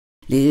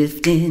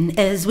Lifting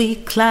as we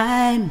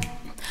climb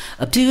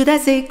up to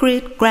that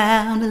sacred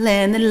ground, a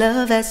land that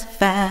love has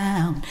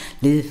found.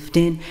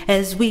 Lifting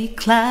as we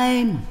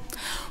climb,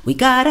 we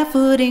got our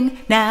footing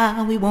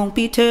now, we won't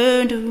be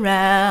turned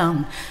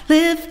around.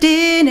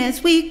 Lifting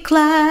as we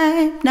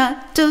climb,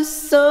 not a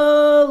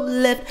soul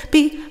left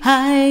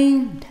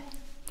behind.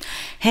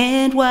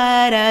 Hand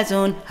wide, eyes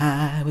on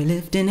high, we're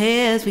lifting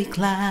as we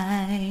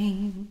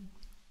climb.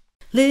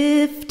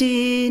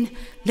 Lifting,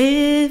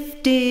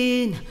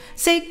 lifting,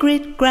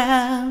 sacred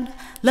ground,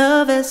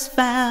 love has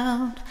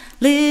found.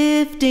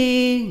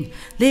 Lifting,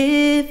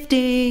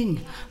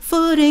 lifting,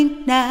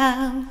 footing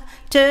now,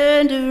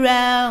 turned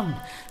around.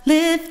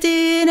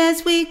 Lifting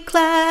as we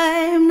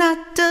climb,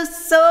 not a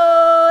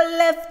soul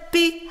left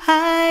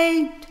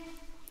behind.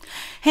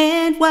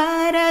 Hand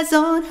wide, eyes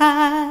on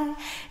high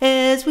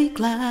as we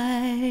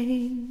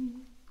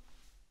climb.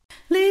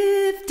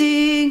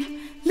 Lifting,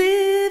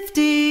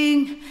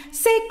 lifting,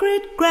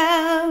 sacred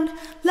ground,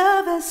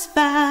 love has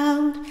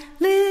found.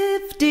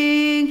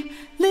 Lifting,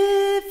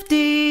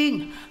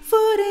 lifting,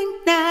 footing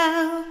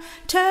now,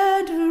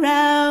 turned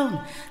around.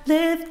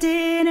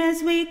 Lifting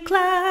as we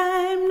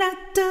climb,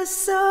 not a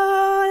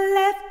soul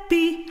left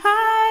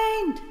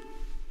behind.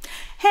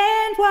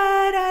 Hand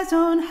wide, eyes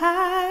on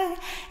high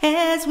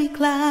as we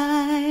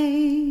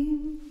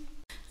climb.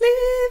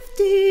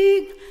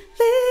 Lifting,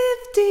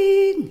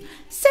 lifting,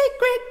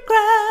 sacred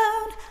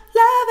ground,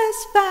 love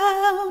has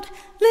found.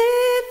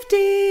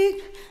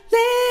 Lifting,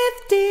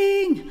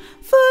 lifting,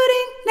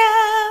 footing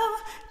now,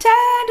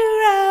 turned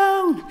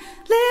around.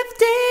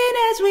 Lifting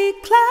as we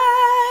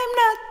climb,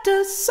 not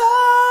a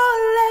soul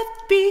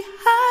left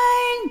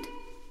behind.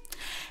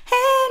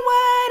 Hand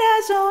wide,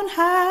 eyes on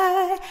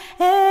high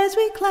as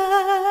we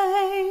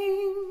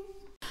climb.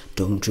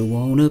 Don't you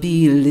wanna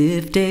be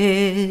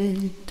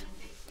lifted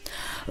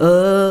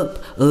up,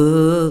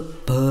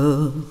 up,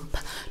 up?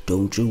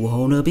 Don't you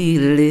wanna be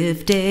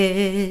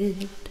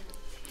lifted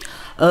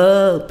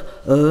up,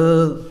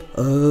 up,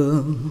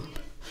 up?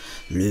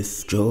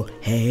 Lift your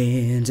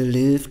hands,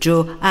 lift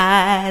your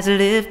eyes,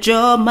 lift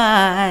your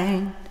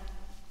mind,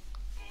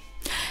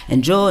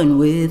 and join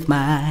with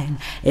mine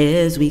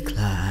as we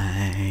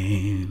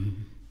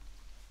climb.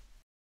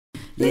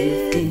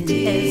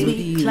 Lifting as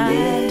we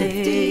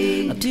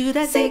climb up to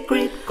that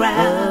sacred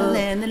ground,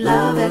 and the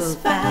love has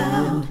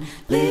found.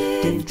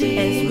 Lifting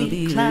as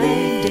we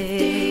climb,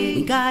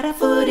 we got our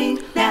footing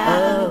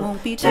now, we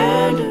won't be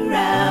turned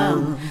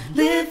around.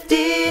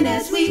 Lifting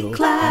as we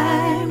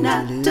climb,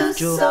 not a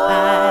soul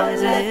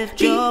left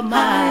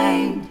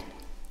behind.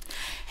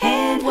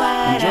 Hand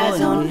wide,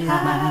 eyes on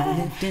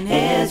high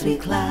as we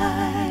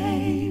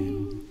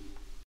climb.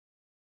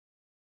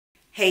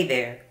 Hey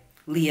there,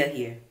 Leah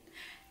here.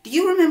 Do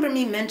you remember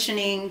me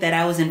mentioning that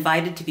I was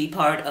invited to be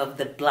part of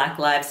the Black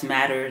Lives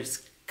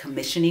Matter's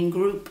Commissioning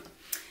Group?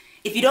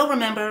 If you don't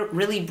remember,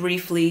 really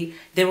briefly,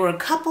 there were a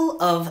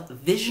couple of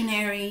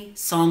visionary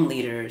song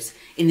leaders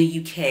in the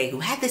UK who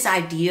had this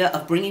idea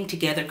of bringing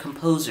together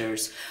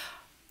composers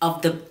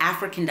of the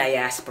African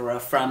diaspora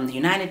from the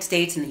United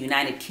States and the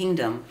United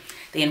Kingdom.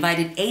 They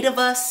invited 8 of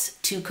us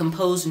to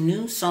compose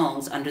new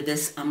songs under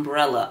this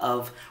umbrella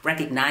of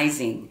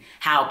recognizing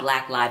how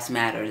Black Lives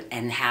Matter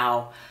and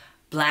how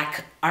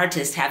Black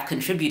artists have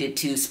contributed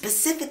to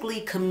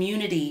specifically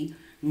community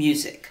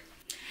music.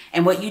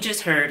 And what you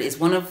just heard is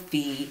one of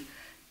the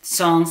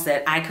songs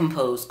that I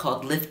composed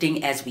called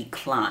Lifting as We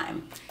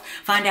Climb.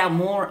 Find out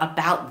more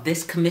about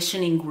this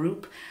commissioning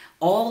group,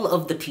 all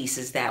of the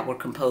pieces that were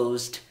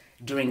composed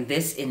during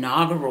this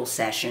inaugural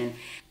session.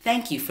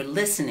 Thank you for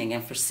listening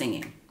and for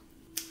singing.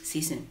 See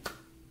you soon.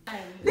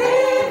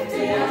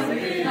 Lifting as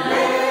we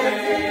climb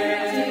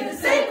to the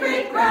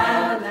sacred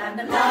ground, and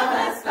the love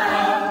has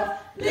found.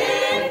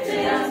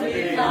 Lifting as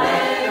we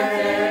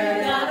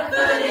climb, got a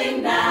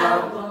footing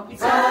now, won't be